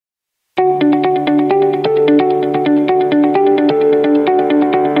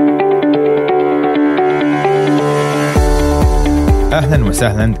Ahlan wa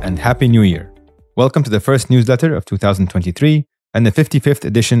sahlan and Happy New Year. Welcome to the first newsletter of 2023 and the 55th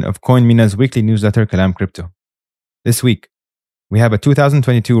edition of CoinMina's weekly newsletter Kalam Crypto. This week, we have a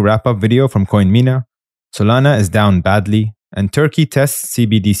 2022 wrap-up video from CoinMina, Solana is down badly, and Turkey tests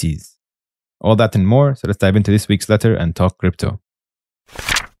CBDCs. All that and more, so let's dive into this week's letter and talk crypto.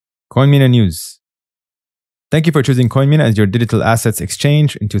 CoinMina News. Thank you for choosing CoinMina as your digital assets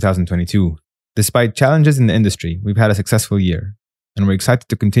exchange in 2022. Despite challenges in the industry, we've had a successful year, and we're excited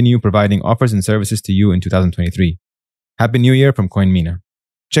to continue providing offers and services to you in 2023. Happy New Year from CoinMina.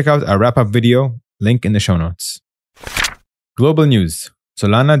 Check out our wrap-up video, link in the show notes. Global news.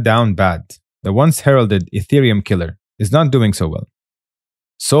 Solana down bad. The once heralded Ethereum killer is not doing so well.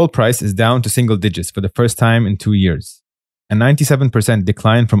 Sol price is down to single digits for the first time in 2 years. A 97%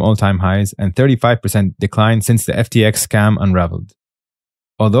 decline from all-time highs and 35% decline since the FTX scam unraveled.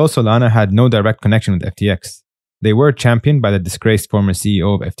 Although Solana had no direct connection with FTX, they were championed by the disgraced former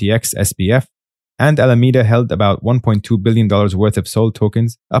CEO of FTX, SBF, and Alameda held about $1.2 billion worth of Sol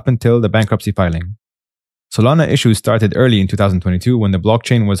tokens up until the bankruptcy filing. Solana issues started early in 2022 when the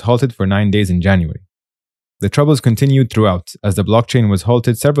blockchain was halted for 9 days in January. The troubles continued throughout as the blockchain was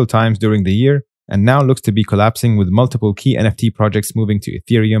halted several times during the year and now looks to be collapsing with multiple key NFT projects moving to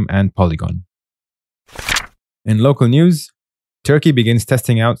Ethereum and Polygon. In local news, Turkey begins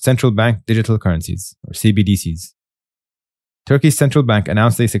testing out central bank digital currencies, or CBDCs. Turkey's central bank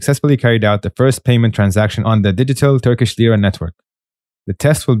announced they successfully carried out the first payment transaction on the digital Turkish lira network. The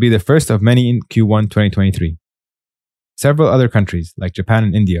test will be the first of many in Q1 2023. Several other countries, like Japan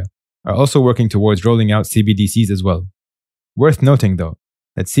and India, are also working towards rolling out CBDCs as well. Worth noting, though,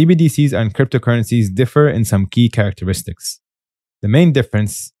 that CBDCs and cryptocurrencies differ in some key characteristics. The main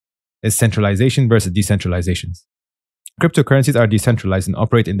difference is centralization versus decentralization. Cryptocurrencies are decentralized and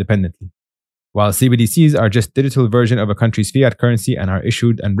operate independently, while CBDCs are just digital version of a country's fiat currency and are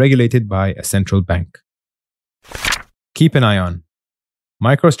issued and regulated by a central bank. Keep an eye on.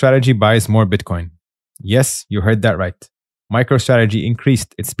 MicroStrategy buys more Bitcoin. Yes, you heard that right. MicroStrategy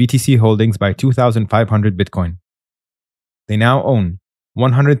increased its BTC holdings by 2,500 Bitcoin. They now own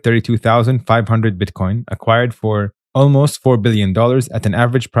 132,500 Bitcoin, acquired for almost $4 billion at an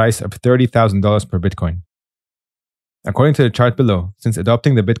average price of $30,000 per Bitcoin. According to the chart below, since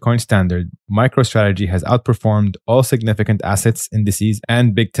adopting the Bitcoin standard, MicroStrategy has outperformed all significant assets, indices,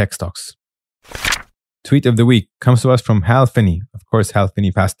 and big tech stocks. Tweet of the week comes to us from Hal Finney. Of course, Hal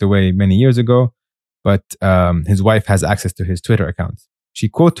Finney passed away many years ago, but his wife has access to his Twitter account. She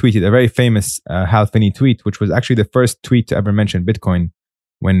quote-tweeted a very famous Hal Finney tweet, which was actually the first tweet to ever mention Bitcoin,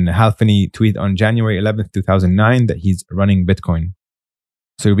 when Hal Finney tweeted on January 11th, 2009 that he's running Bitcoin.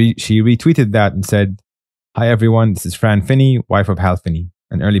 So she retweeted that and said, "Hi everyone, this is Fran Finney, wife of Hal Finney,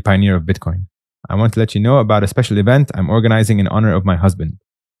 an early pioneer of Bitcoin. I want to let you know about a special event I'm organizing in honor of my husband.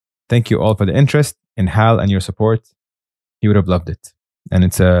 Thank you all for the interest in Hal and your support. He would have loved it." And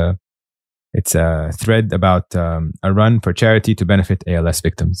it's a thread about a run for charity to benefit ALS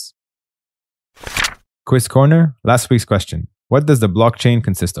victims. Quiz Corner, last week's question. What does the blockchain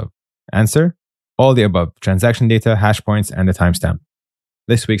consist of? Answer, all the above, transaction data, hash points, and a timestamp.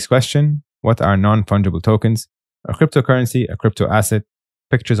 This week's question, what are non-fungible tokens? A cryptocurrency, a crypto asset,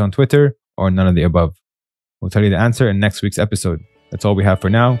 pictures on Twitter, or none of the above? We'll tell you the answer in next week's episode. That's all we have for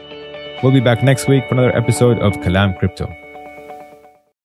now. We'll be back next week for another episode of Kalam Crypto.